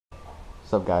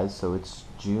What's up, guys? So it's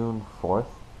June 4th.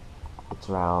 It's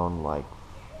around like,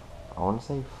 I want to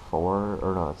say 4,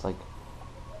 or no, it's like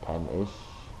 10-ish,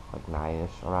 like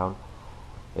 9-ish around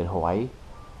in Hawaii.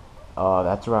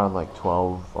 That's around like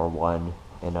 12 or 1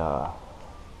 in the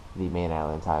main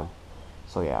island time.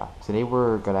 So yeah, today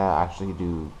we're gonna actually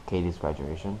do Katie's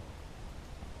graduation.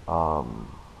 Our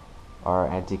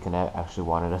Auntie Canette actually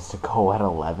wanted us to go at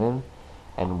 11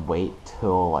 and wait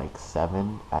till like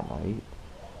 7 at night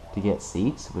to get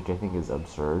seats, which I think is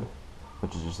absurd,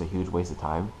 which is just a huge waste of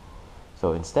time.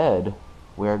 So instead,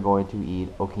 we are going to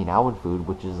eat Okinawan food,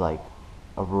 which is like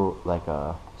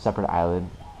a separate island,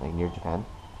 like near Japan.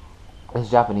 It's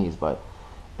Japanese, but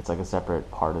it's like a separate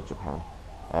part of Japan.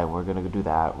 And we're gonna go do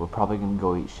that. We're probably gonna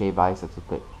go eat shave ice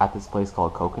at this place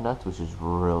called Coconuts, which is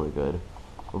really good.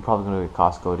 We're probably gonna go to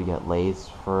Costco to get Lay's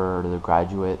for the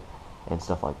graduate and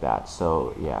stuff like that.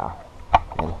 So yeah,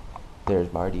 and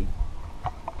there's Marty.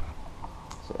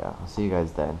 So yeah, I'll see you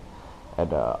guys then,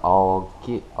 and I'll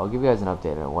give you guys an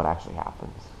update on what actually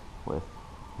happens with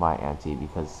my auntie,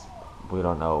 because we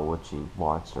don't know what she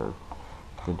wants or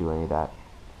to do any of that.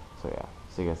 So yeah,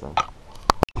 see you guys then.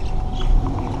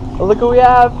 Oh, look what we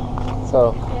have!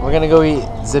 So we're gonna go eat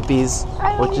Zippy's,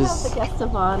 which is the guest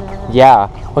of honor. Yeah.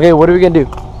 Okay, what are we gonna do?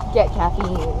 Get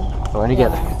caffeine.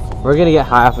 We're gonna get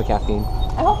high off of caffeine.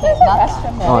 I hope there's a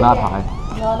restroom there. Oh, not high.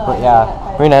 No. But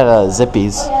yeah, we're gonna have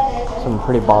Zippy's. Some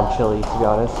pretty bomb chili, to be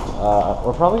honest.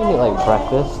 We're probably gonna eat like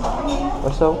breakfast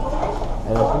or so,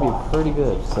 and it's gonna be pretty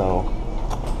good. So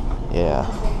yeah,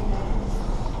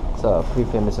 it's pretty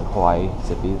famous in Hawaii,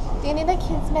 Zippy's. Do you need a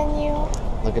kids menu?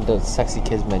 Look at the sexy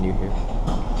kids menu here.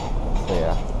 So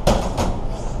yeah,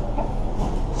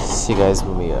 see you guys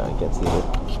when we get seated.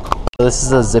 So this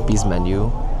is a Zippy's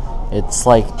menu. It's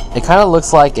like, it kind of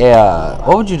looks like a,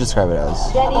 what would you describe it as?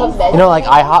 Denny's. You know, like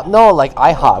IHOP? No, like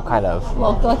IHOP, kind of.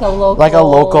 Like a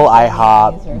local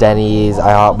IHOP, Denny's,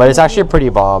 IHOP, but it's actually pretty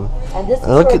bomb. And this is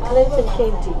where Clinton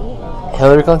came to eat.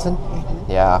 Hillary Clinton?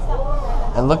 Yeah.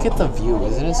 And look at the view.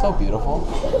 Isn't it so beautiful?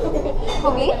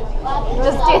 Who, me?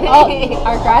 Just kidding. Oh,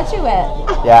 our graduate.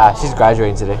 Yeah, she's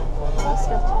graduating today.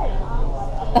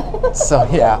 So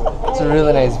yeah, it's a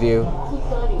really nice view.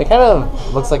 It kind of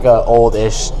looks like a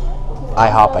old-ish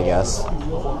IHOP, I guess. I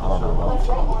don't know.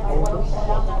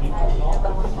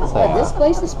 So, Yeah, this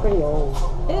place is pretty old.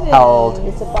 It is. How old?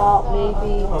 It's about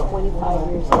maybe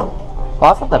 25 years old. Well,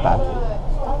 that's not that bad.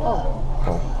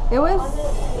 It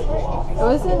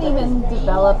wasn't even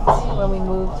developed when we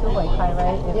moved to like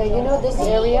Havaii. Yeah, you know this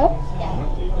area?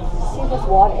 See this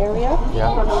water area?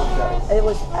 Yeah. It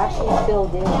was actually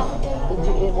filled in.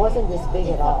 It wasn't this big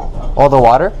at all. Oh, the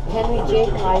water? Henry J.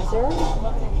 Kaiser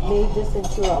made this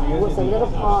into it was a little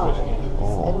pond.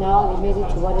 And now he made it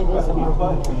to what it is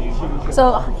now.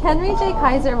 So Henry J.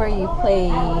 Kaiser, where you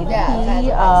played,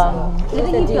 he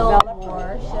built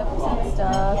warships and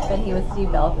stuff, and he was a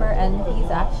developer, and he's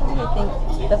actually, I think,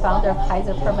 the founder of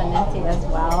Kaiser Permanente as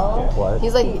well. What?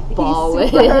 He's like he's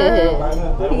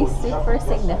super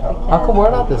significant. How come we're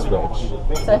not this rich?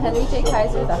 So Henry J.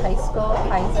 Kaiser, the high school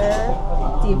Kaiser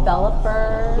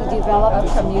developer, He developed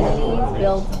of communities,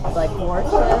 builds like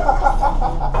warships.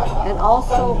 And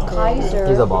also Kaiser,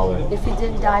 He's a baller. if he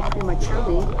didn't die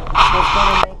prematurely, was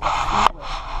going to make a freeway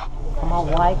from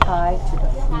Hawaii to the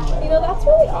freeway. You know, that's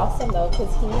really awesome though,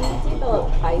 because he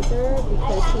developed Kaiser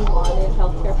because he wanted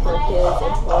healthcare for his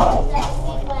employees.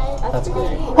 That's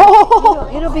good.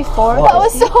 You know before That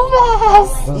was so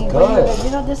fast. It was good.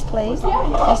 You know this place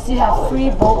used to have free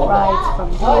boat rides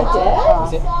from here to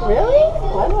across. Really?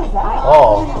 When was that?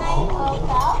 Oh.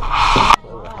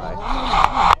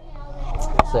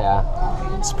 So yeah,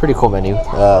 it's a pretty cool menu.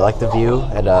 I like the view,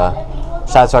 and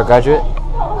shout out to our graduate.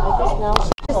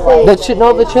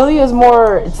 The chili is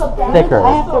more, it's thicker.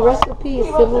 I have the recipe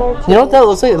similar to You know what that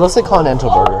looks like? It looks like continental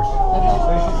burger.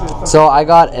 So I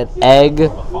got an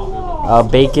egg,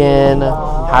 bacon,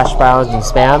 hash browns, and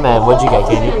spam. And what'd you get,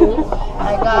 Katie?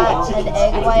 I got an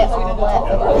egg white omelet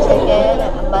with chicken,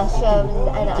 mushrooms,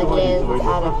 and onions, and a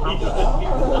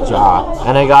hash. Ja.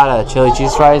 And I got a chili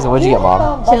cheese fries. And what'd you get,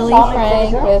 Mom? Chili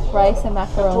frank with rice and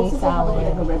macaroni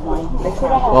salad.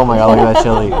 Oh my god, look at that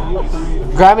chili.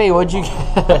 Grammy, what'd you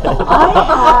get?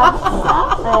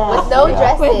 With no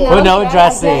dressing. With no Guess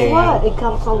dressing. what? It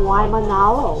comes from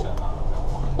Waimanalo.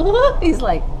 He's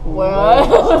like, what?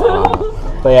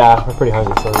 But yeah, we're pretty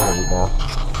hungry, so we're gonna eat now.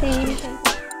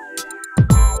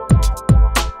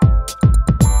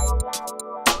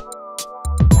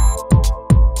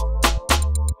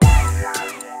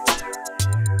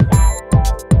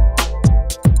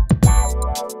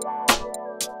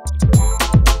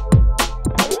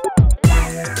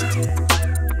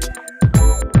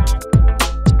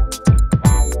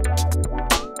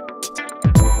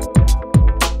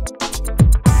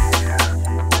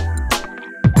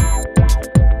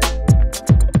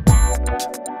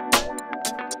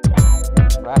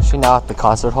 now at the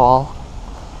concert hall.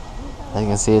 As you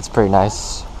can see, it's pretty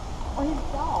nice.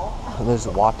 There's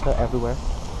water everywhere.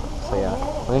 So yeah,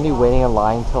 we're gonna be waiting in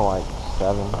line till like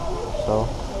 7 or so.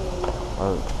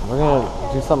 Or we're gonna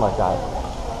do something like that.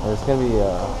 And it's gonna be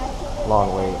a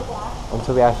long wait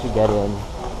until we actually get in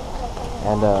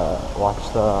and watch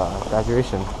the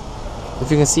graduation.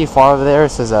 If you can see far over there, it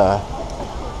says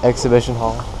exhibition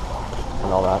hall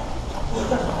and all that.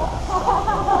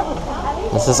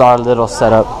 This is our little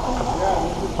setup,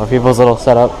 or people's little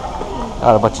setup.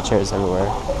 Got a bunch of chairs everywhere.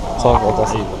 It's all good,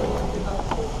 dusty.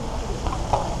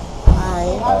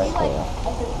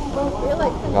 We're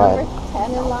like the Got number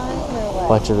 10 in line or what? a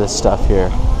bunch of this stuff here.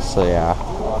 So yeah.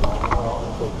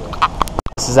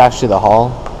 This is actually the hall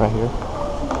right here.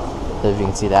 If you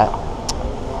can see that.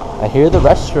 And here are the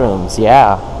restrooms,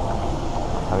 yeah.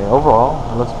 I mean, overall,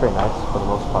 it looks pretty nice for the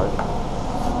most part.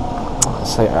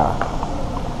 So yeah.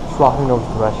 Just walking over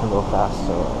to the restroom real fast,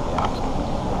 so yeah.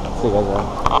 See you guys then.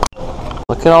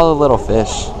 Look at all the little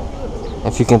fish.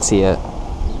 If you can see it.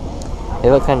 They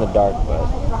look kind of dark, but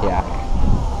yeah.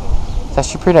 It's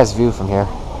actually a pretty nice view from here.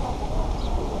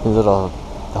 There's a little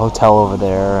hotel over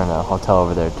there and a hotel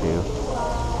over there too.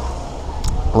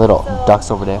 Little ducks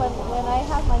over there. When I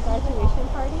had my graduation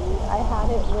party, I had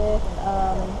it with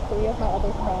 3 of my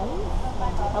other friends,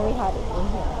 and we had it in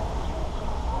here.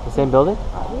 The same building?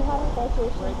 We had a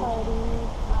graduation party.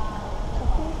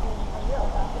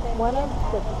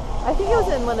 I think it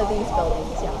was in one of these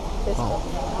buildings. Yeah, this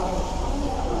building.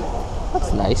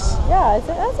 That's nice. Yeah,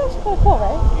 that's actually kind of cool,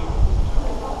 right?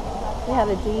 We had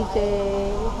a DJ.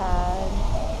 We had.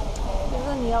 There's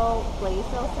a Neil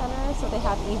Blaisdell Center, so they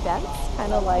have events,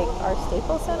 kind of like our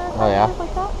Staples Center. Oh yeah.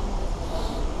 Like that.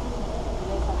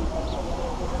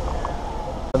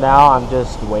 Now I'm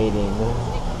just waiting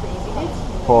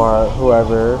for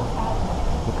whoever,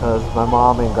 because my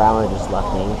mom and grandma just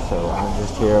left me, so I'm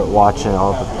just here watching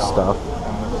all the stuff.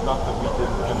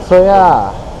 So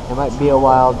yeah, it might be a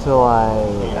while till I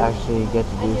actually get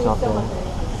to do something.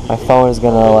 My phone is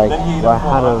gonna like run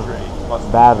out of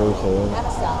battery soon.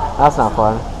 That's not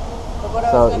fun.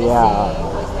 So yeah,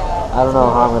 I don't know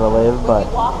how I'm gonna live, but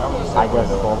I guess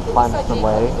we'll find some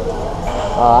way.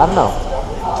 I don't know.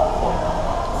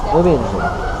 It'll be interesting.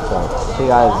 So see you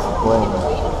guys when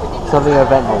something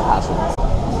eventful happens.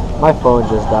 My phone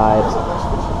just died,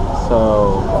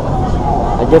 so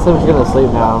I guess I'm just gonna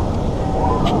sleep now.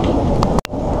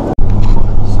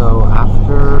 So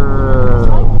after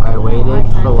I waited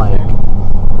for like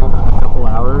a couple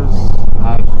hours,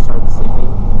 I actually started sleeping.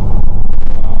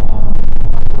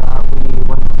 And after that, we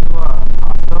went to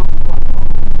Costco.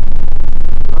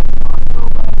 But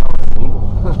I fell asleep.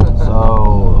 So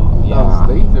yeah,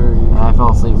 and I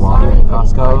fell asleep while we were in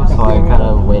Costco, so I kind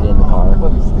of waited in the car.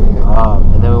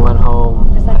 And then we went home.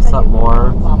 I slept more,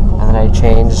 and then I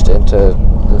changed into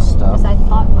this stuff.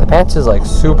 The pants is like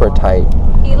super tight.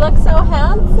 He looks so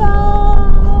handsome.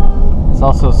 It's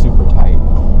also super tight.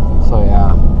 So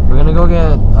yeah, we're gonna go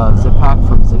get a zip pack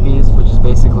from Zippy's, which is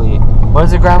basically, what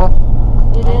is it, Grandma?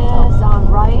 It is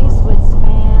rice with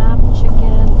spam,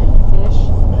 chicken, and fish,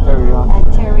 and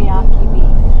teriyaki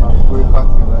beef, and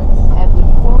furikake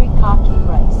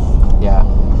rice. Yeah.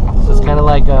 So it's kind of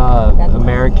like a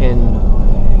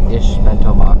American-ish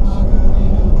bento box.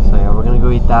 So yeah, we're gonna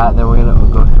go eat that. Then we're gonna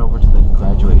go head over to the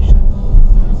graduation.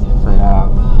 So yeah,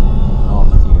 I'll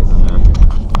see you guys in there.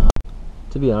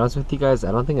 To be honest with you guys,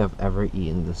 I don't think I've ever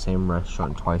eaten the same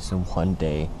restaurant twice in one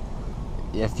day.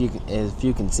 If you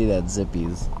can see that,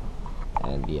 Zippy's.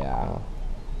 And yeah,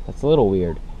 that's a little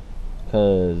weird,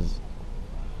 cause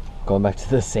going back to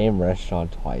the same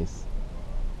restaurant twice,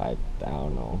 I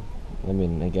don't know. I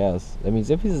mean, I guess. I mean,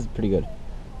 Zippy's is pretty good.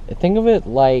 Think of it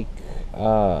like,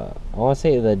 I want to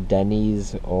say the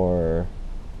Denny's or...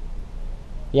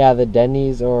 Yeah, the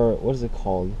Denny's or... What is it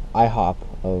called? IHOP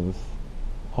of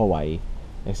Hawaii.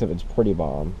 Except it's pretty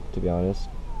bomb, to be honest.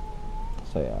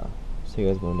 So yeah. See you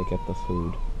guys when to get the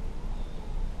food.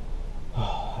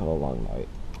 Have a long night.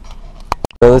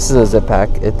 So this is a zip pack.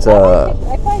 It's a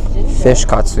fish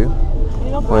katsu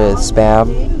with spam,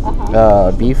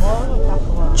 beef,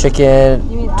 chicken,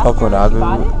 tokonagu,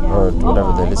 or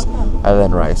whatever that is, and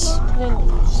then rice.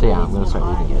 So yeah, I'm gonna start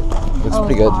eating it. It's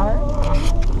pretty good.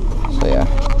 So yeah.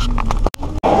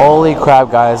 Holy crap,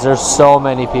 guys! There's so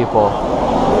many people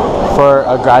for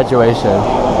a graduation.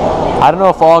 I don't know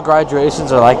if all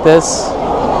graduations are like this,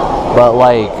 but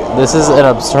like this is an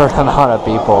absurd amount of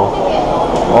people.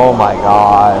 Oh my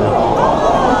god.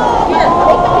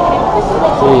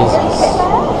 Jesus.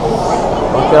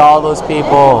 Look at all those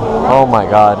people. Oh my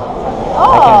god.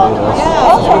 I can't do this.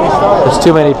 There's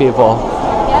too many people.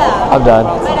 I'm done.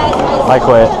 I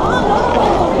quit.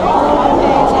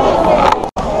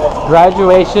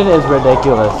 Graduation is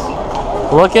ridiculous.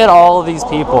 Look at all of these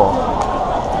people.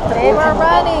 They were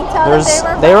running.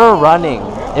 They were running.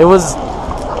 It was.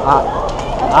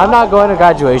 I'm not going to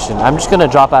graduation. I'm just gonna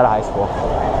drop out of high school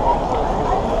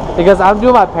because I'm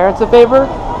doing my parents a favor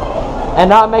and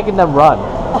not making them run.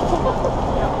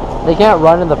 They can't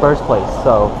run in the first place,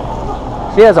 so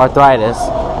she has arthritis,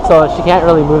 so she can't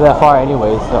really move that far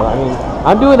anyway. So I mean,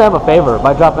 I'm doing them a favor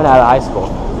by dropping out of high school,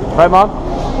 right, Mom?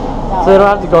 So they don't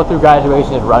have to go through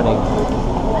graduation and running.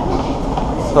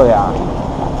 So yeah,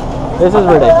 this is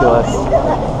ridiculous.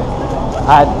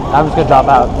 I'm just gonna drop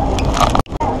out.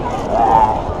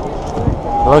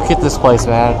 Look at this place,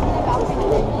 man.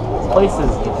 This place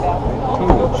is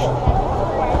huge.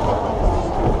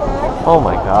 Oh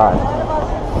my god.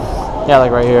 Yeah,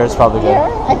 like right here, it's probably good.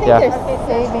 I think Yeah. they're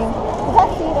saving. Is that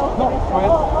seat open?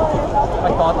 I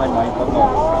thought I might, but no.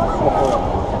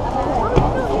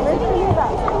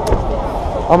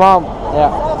 Oh, Mom.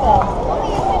 Yeah.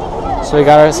 So we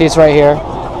got our seats right here.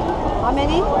 How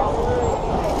many?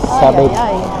 7.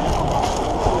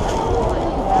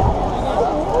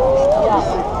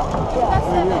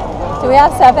 Do we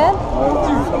have 7?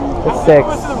 It's 6.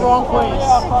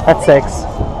 That's 6.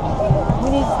 We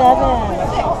need 7.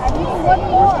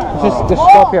 Just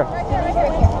go up here.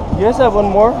 You guys have one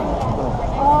more?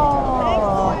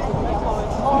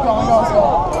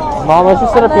 Mom, let's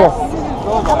just sit up here.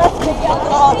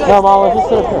 No, Mom, let's just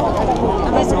sit up here.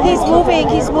 He's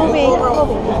moving.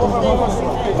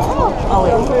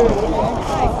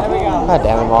 God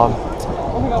damn it, Mom.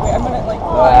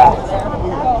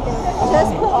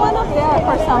 Just put one up there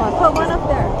for someone. Put one up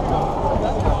there.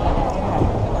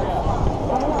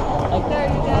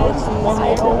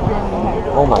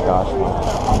 Oh my gosh.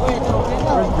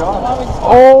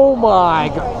 Oh my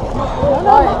god.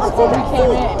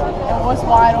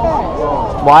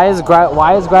 Why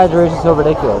is graduation so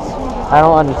ridiculous? I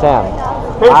don't understand.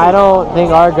 I don't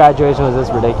think our graduation was this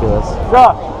ridiculous.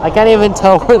 I can't even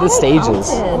tell where the stage is.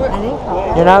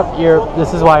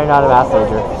 This is why you're not a math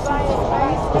major.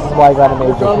 This is why you got a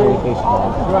major in communication.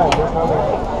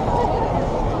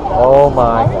 Oh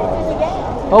my god.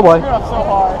 Oh boy.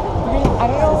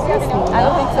 I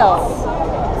don't think so.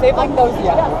 Save like those,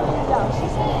 yeah.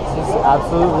 This is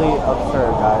absolutely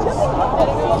absurd, guys.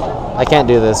 I can't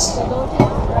do this.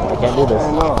 I can't do this.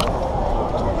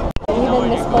 Even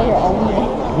display your own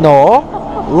name. No.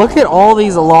 Look at all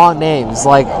these long names.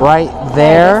 Like right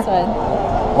there. This one.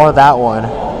 Or that one.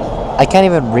 I can't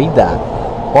even read that.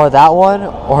 Or that one.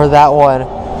 Or that one.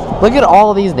 Look at all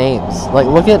of these names. Like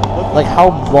look at like how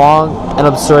long and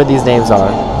absurd these names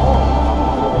are.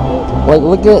 Like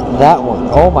look at that one.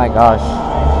 Oh my gosh.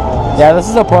 Yeah, this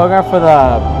is a program for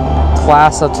the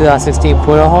class of 2016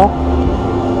 Punaho.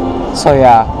 So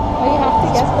yeah. Oh, you have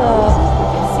to get the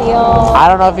seal. I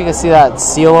don't know if you can see that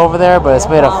seal over there, but it's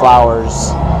made of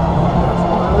flowers.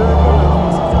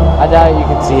 I doubt you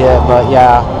can see it, but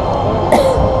yeah.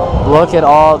 Look at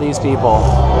all these people.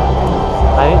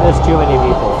 I think there's too many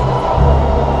people.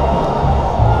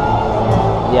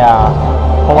 Yeah.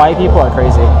 Hawaii people are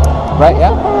crazy. Right?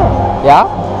 Yeah? Yeah?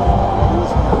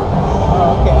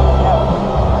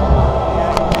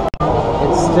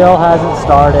 It still hasn't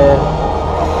started.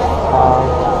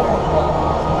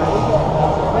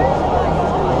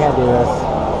 I can't do this.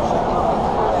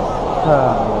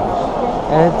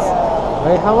 And it's,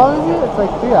 wait, how long is it? It's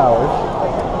like 3 hours.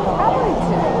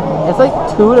 It's like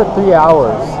 2 to 3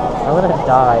 hours. I'm gonna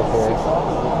die here.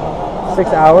 6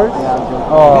 hours?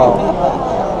 Oh.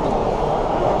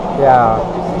 Yeah.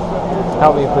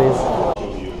 Help me, please.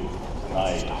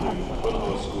 Tonight,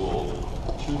 Punaho School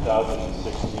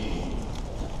 2016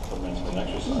 commencement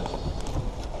exercises.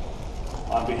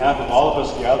 On behalf of all of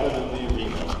us gathered in the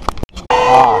arena,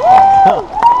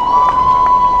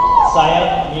 Saya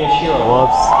Miyashiro.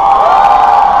 Whoops.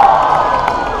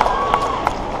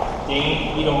 Dane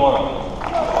Itomoro.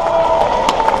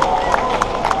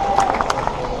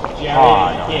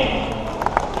 Jared King.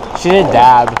 She didn't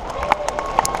dab.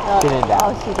 She didn't dab.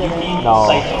 Oh, she didn't. Yuki No.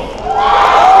 Saito.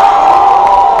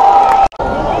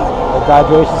 The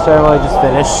graduation ceremony just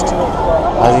finished,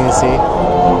 as you can see.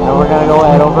 And we're gonna go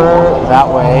head over that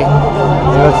way.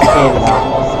 And go to Canada now.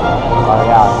 Oh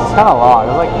yeah, it's kind of long.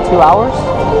 It was like 2 hours?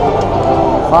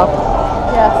 Huh?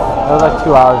 Yes. It was like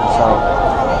 2 hours or so.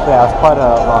 So yeah, it's quite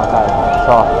a long time.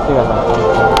 So, see you guys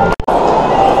later.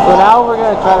 So now we're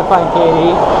gonna try to find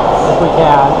Katie, if we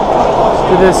can,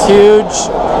 to this huge,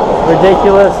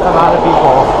 ridiculous amount of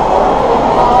people.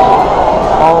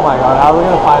 Oh my god, how are we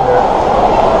gonna find her?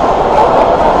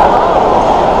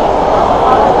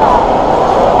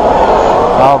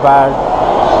 So bad.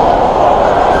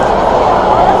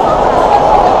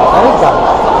 I think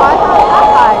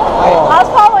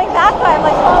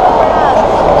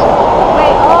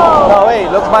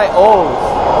O's.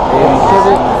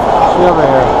 Shit over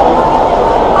here.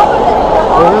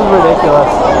 This is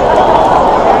ridiculous.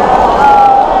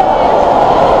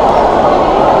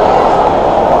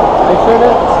 Make sure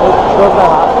that it goes that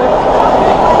hotfix.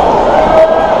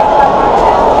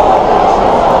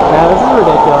 Man, this is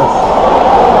ridiculous.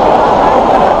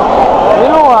 You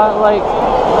know what? Like,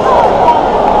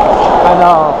 I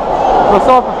know. We're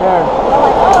so prepared.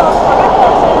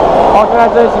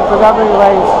 Organization for governing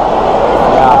race.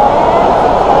 Yeah.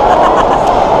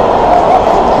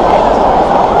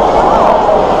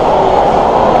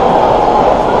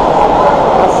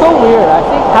 That's so weird. I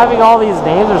think having all these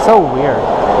names are so weird.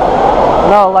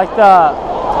 No, like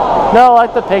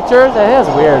the pictures. I think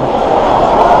it's weird.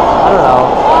 I don't know.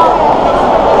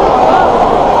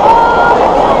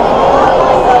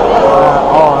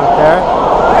 Oh, right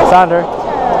there. Sounder.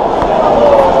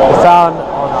 The sound.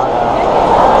 Oh no.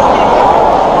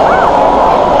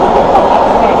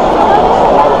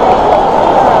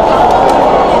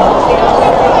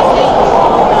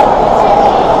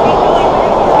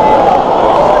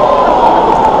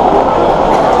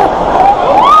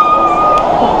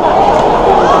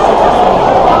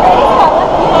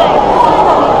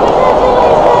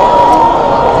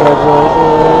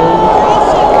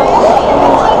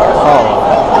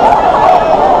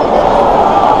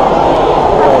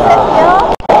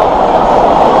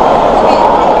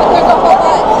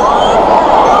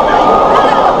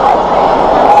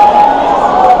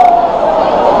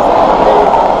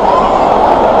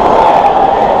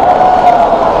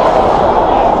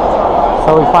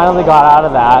 So we finally got out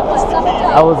of that.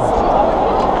 That was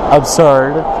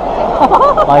absurd.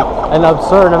 Like an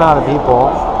absurd amount of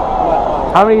people.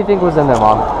 How many do you think was in there,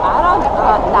 Mom? I don't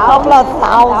know. Couple of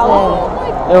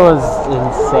thousand. It was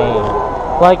insane.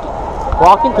 Like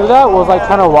walking through that was like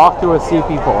trying to walk through a sea of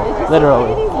people.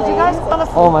 Literally. Did you guys want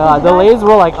to? Oh my god. The ladies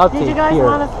were like up to Did you guys here.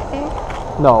 want to stay?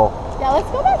 No. Yeah, let's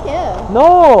go back in.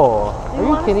 No. Are you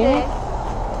wanna kidding me? stay?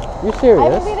 You're I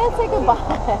serious? mean, we didn't say goodbye.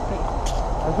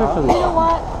 Officially. You know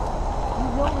what?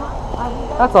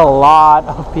 That's a lot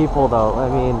of people though. I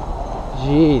mean,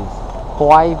 jeez.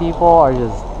 Hawaii people are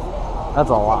just, that's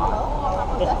a lot.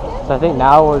 So I think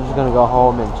now we're just gonna go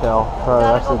home and chill for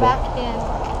the rest of the day.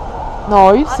 No,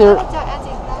 are you serious?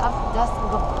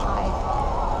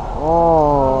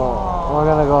 Oh, we're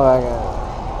gonna go back in.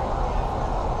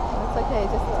 It's okay,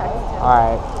 just text him.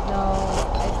 Alright, No,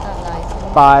 it's not nice.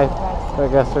 bye. So I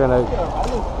guess we're gonna,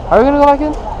 are we gonna go back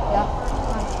in?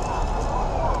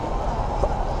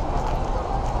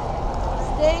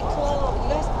 Stay close. You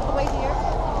guys can wait here.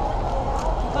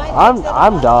 I'm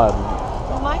done.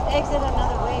 You might exit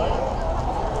another way.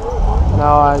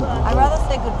 No, I'd rather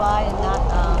say goodbye and not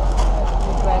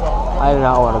regret it. I do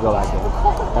not want to go back in.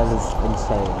 That is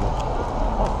insane.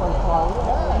 You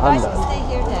I'm guys can done. stay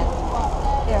here then.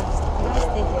 Here, you guys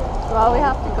stay here. Well, we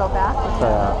have to go back. So,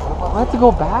 I have to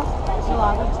go back?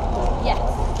 Yes.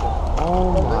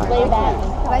 Oh my god.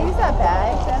 Can I use that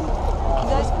bag then? You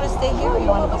guys want to stay here or you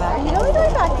want to go back? You know we're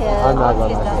going back in. I'm not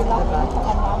going Please back. don't say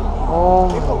goodbye. Oh,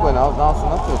 When I was dancing,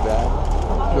 not too bad.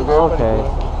 okay.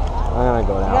 I'm gonna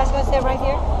go You now. guys want to stay right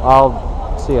here? I'll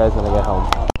see you guys when I get home.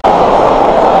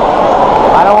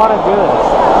 I don't want to do this.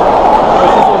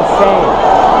 This is insane.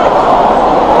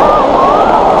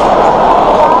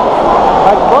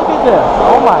 Like, look at this.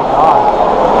 Oh my god.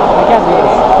 I can't do this.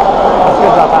 I'm just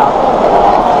gonna drop out.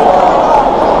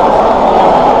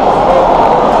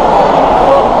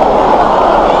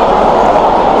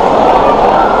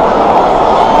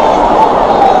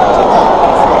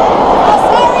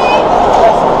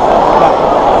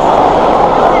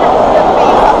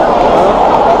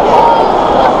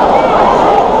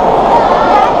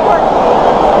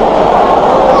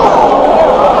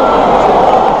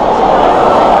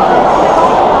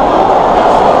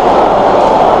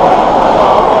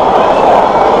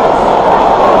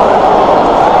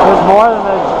 There's more than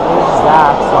there's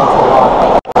that, so it's a lot.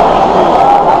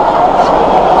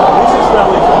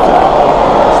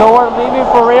 So we're leaving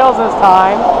for reals this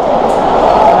time,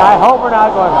 and I hope we're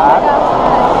not going back,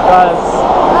 because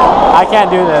I can't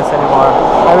do this anymore.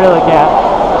 I really can't.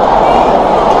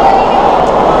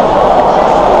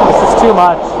 This is too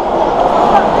much.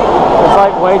 There's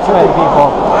like way too many people.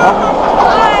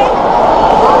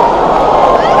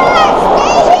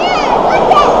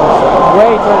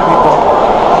 Way too many people.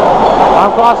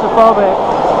 I'm claustrophobic.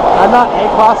 I'm not a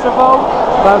claustrophobe,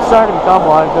 but I'm starting to become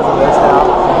one because of this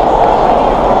now.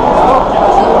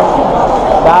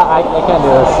 I can't do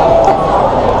this.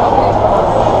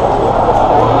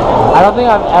 I don't think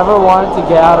I've ever wanted to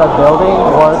get out of a building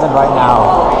more than right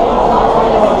now.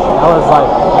 I was like,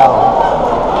 no.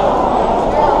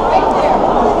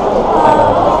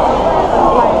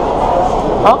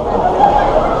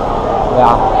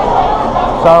 Yeah.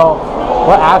 So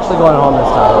we're actually going home this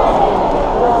time.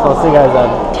 So I'll see you guys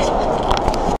then.